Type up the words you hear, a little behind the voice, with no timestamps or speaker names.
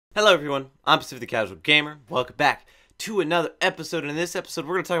Hello everyone, I'm Pacific the Casual Gamer. Welcome back to another episode. In this episode,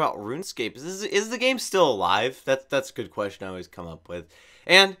 we're going to talk about RuneScape. Is the game still alive? That's a good question I always come up with.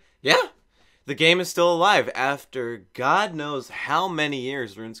 And yeah, the game is still alive after God knows how many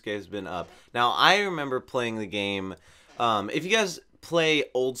years RuneScape has been up. Now, I remember playing the game. If you guys play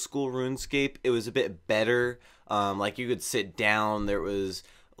old school RuneScape, it was a bit better. Like you could sit down. There was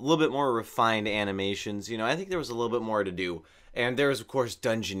a little bit more refined animations. You know, I think there was a little bit more to do. And there was, of course,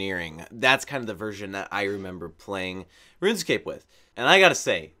 dungeoneering. That's kind of the version that I remember playing RuneScape with. And I gotta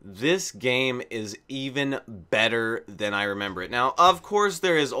say, this game is even better than I remember it. Now, of course,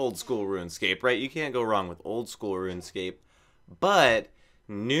 there is old school RuneScape, right? You can't go wrong with old school RuneScape. But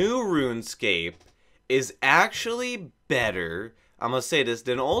new RuneScape is actually better, I'm gonna say this,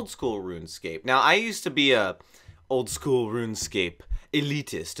 than old school RuneScape. Now, I used to be a old school RuneScape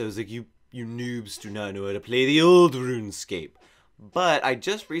elitist. I was like, you noobs do not know how to play the old RuneScape. But I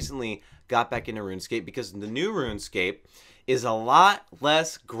just recently got back into RuneScape because the new RuneScape is a lot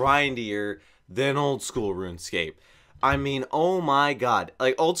less grindier than old school RuneScape. I mean, oh my god.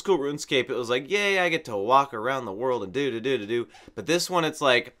 Like, old school RuneScape, it was like, yay, I get to walk around the world and do. But this one, it's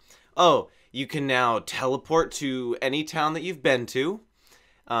like, oh, you can now teleport to any town that you've been to,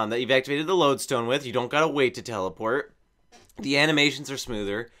 that you've activated the lodestone with. You don't gotta wait to teleport. The animations are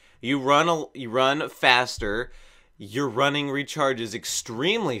smoother. You run faster. Your running recharges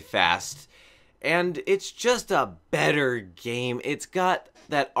extremely fast. And it's just a better game. It's got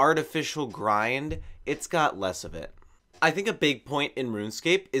that artificial grind. It's got less of it. I think a big point in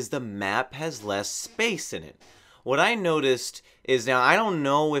RuneScape is the map has less space in it. What I noticed is, now I don't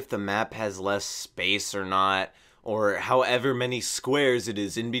know if the map has less space or not, or however many squares it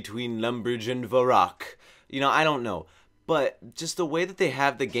is in between Lumbridge and Varrock. You know, I don't know. But just the way that they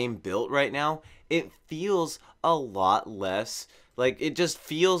have the game built right now, it feels a lot less, like, it just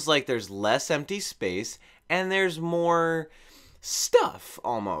feels like there's less empty space and there's more stuff,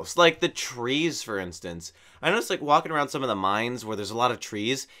 almost. Like the trees, for instance. I noticed, like, walking around some of the mines where there's a lot of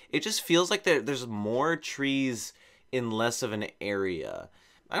trees, it just feels like there's more trees in less of an area.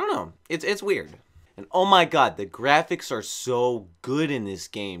 I don't know. It's weird. And oh my god, the graphics are so good in this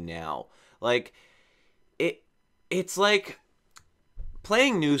game now. Like, it's like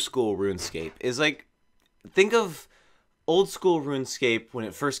playing new school RuneScape is like, think of old school RuneScape when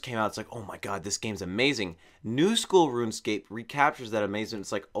it first came out. It's like, oh my god, this game's amazing. New school RuneScape recaptures that amazement.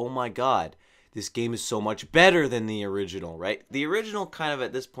 It's like, oh my god, this game is so much better than the original, right? The original kind of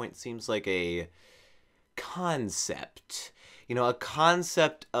at this point seems like a concept. You know, a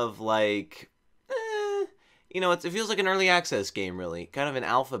concept of like, you know, it feels like an early access game, really. Kind of an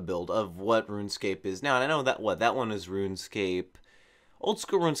alpha build of what RuneScape is now. And I know that one is RuneScape. Old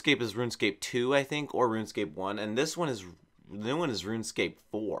school RuneScape is RuneScape 2, I think, or RuneScape 1. And the new one is RuneScape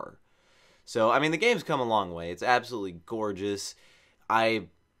 4. So, I mean, the game's come a long way. It's absolutely gorgeous. I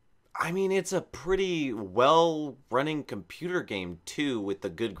mean, it's a pretty well-running computer game, too, with the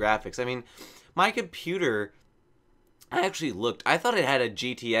good graphics. I mean, my computer, I actually looked. I thought it had a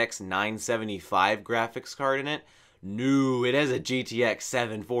GTX 975 graphics card in it. No, it has a GTX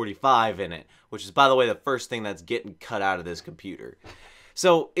 745 in it, which is, by the way, the first thing that's getting cut out of this computer.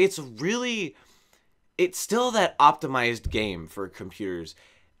 So it's still that optimized game for computers.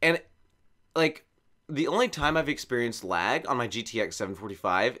 And, like, the only time I've experienced lag on my GTX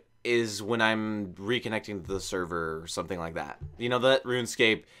 745 is when I'm reconnecting to the server or something like that. You know, that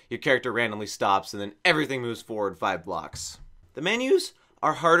RuneScape, your character randomly stops and then everything moves forward 5 blocks. The menus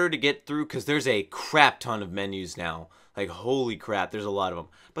are harder to get through because there's a crap ton of menus now. Like, holy crap, there's a lot of them.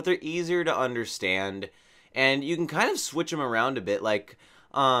 But they're easier to understand, and you can kind of switch them around a bit. Like,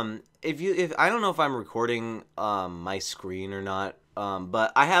 if I don't know if I'm recording my screen or not,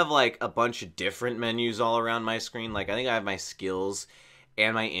 but I have like a bunch of different menus all around my screen. Like, I think I have my skills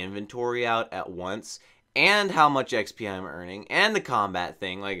and my inventory out at once, and how much XP I'm earning, and the combat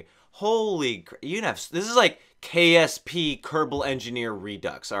thing. Like, holy you can have, this is like KSP Kerbal Engineer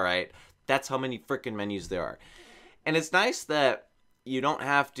Redux, alright? That's how many freaking menus there are. And it's nice that you don't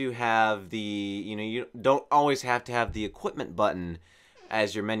have to have the, you know, you don't always have to have the equipment button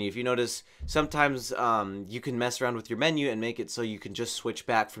as your menu. If you notice, sometimes you can mess around with your menu and make it so you can just switch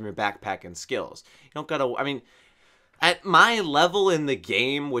back from your backpack and skills. You don't gotta, I mean, at my level in the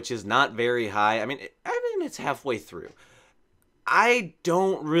game, which is not very high, I mean, it's halfway through. I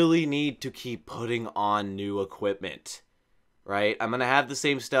don't really need to keep putting on new equipment, right? I'm gonna have the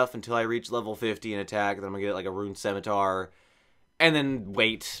same stuff until I reach level 50 in attack, then I'm gonna get like a rune scimitar, and then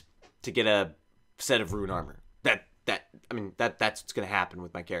wait to get a set of rune armor. That's what's gonna happen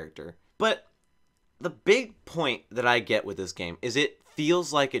with my character. But the big point that I get with this game is it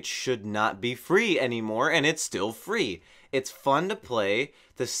feels like it should not be free anymore, and it's still free. It's fun to play,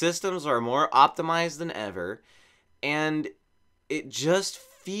 the systems are more optimized than ever, and it just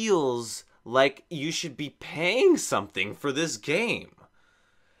feels like you should be paying something for this game.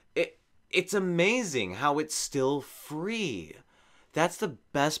 It's amazing how it's still free. That's the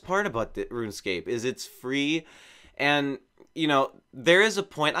best part about the RuneScape, is it's free, and you know, there is a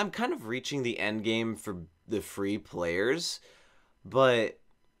point, I'm kind of reaching the end game for the free players, but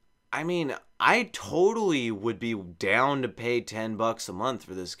I mean, I totally would be down to pay $10 a month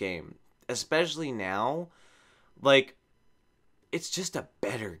for this game, especially now. Like, it's just a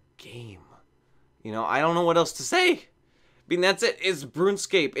better game. You know, I don't know what else to say. I mean, that's it. It's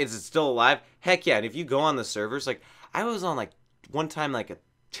RuneScape. Is it still alive? Heck yeah. And if you go on the servers, like, I was on, like, one time, like, at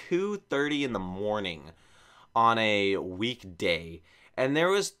 2:30 in the morning on a weekday. And there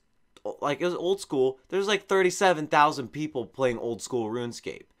was, like, it was old school. There's, like, 37,000 people playing old school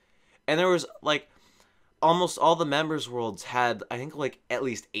RuneScape. And there was, like, almost all the members worlds had, I think, like, at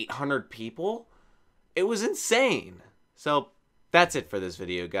least 800 people. It was insane. So, that's it for this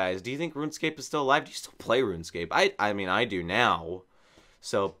video, guys. Do you think RuneScape is still alive? Do you still play RuneScape? I mean, I do now.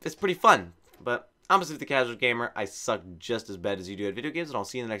 So, it's pretty fun. But I'm Pacific the Casual Gamer. I suck just as bad as you do at video games, and I'll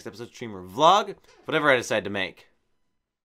see you in the next episode, stream, or vlog. Whatever I decide to make.